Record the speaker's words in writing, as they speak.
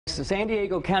San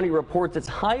Diego County reports its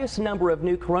highest number of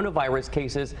new coronavirus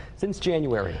cases since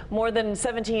January. More than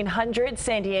 1,700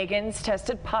 San Diegans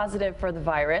tested positive for the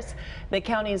virus. The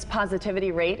county's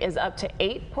positivity rate is up to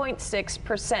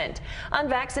 8.6%.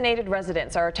 Unvaccinated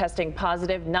residents are testing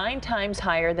positive 9 times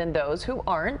higher than those who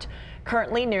aren't.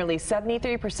 Currently, nearly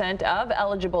 73% of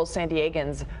eligible San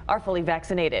Diegans are fully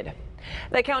vaccinated.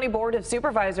 The County Board of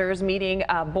Supervisors meeting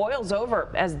boils over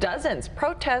as dozens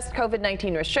protest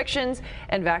COVID-19 restrictions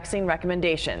and vaccine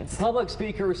recommendations. Public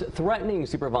speakers threatening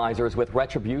supervisors with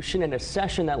retribution in a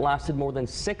session that lasted more than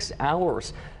 6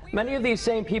 hours. Many of these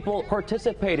same people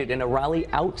participated in a rally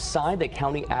outside the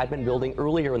county admin building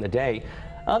earlier in the day.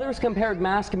 Others compared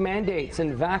mask mandates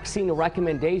and vaccine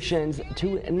recommendations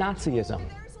to Nazism.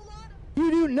 You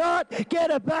do not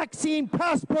get a vaccine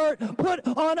passport put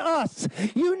on us.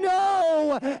 You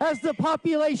know, as the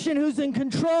population who's in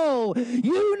control,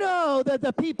 you know that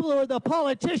the people or the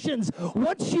politicians,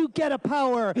 once you get a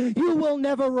power, you will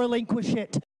never relinquish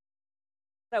it.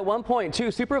 At one point, 2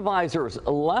 supervisors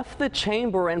left the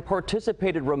chamber and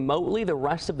participated remotely the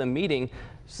rest of the meeting.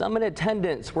 Some in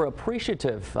attendance were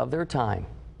appreciative of their time.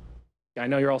 I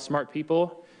know you're all smart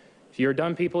people. If you're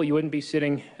dumb people, you wouldn't be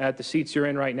sitting at the seats you're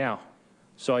in right now.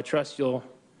 So I trust you'll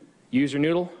use your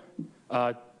noodle,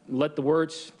 let the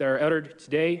words that are uttered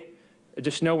today,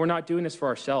 just know we're not doing this for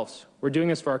ourselves. We're doing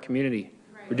this for our community.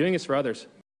 We're doing this for others.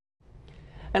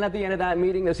 And at the end of that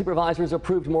meeting, the supervisors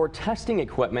approved more testing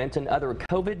equipment and other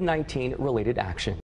COVID-19 related action.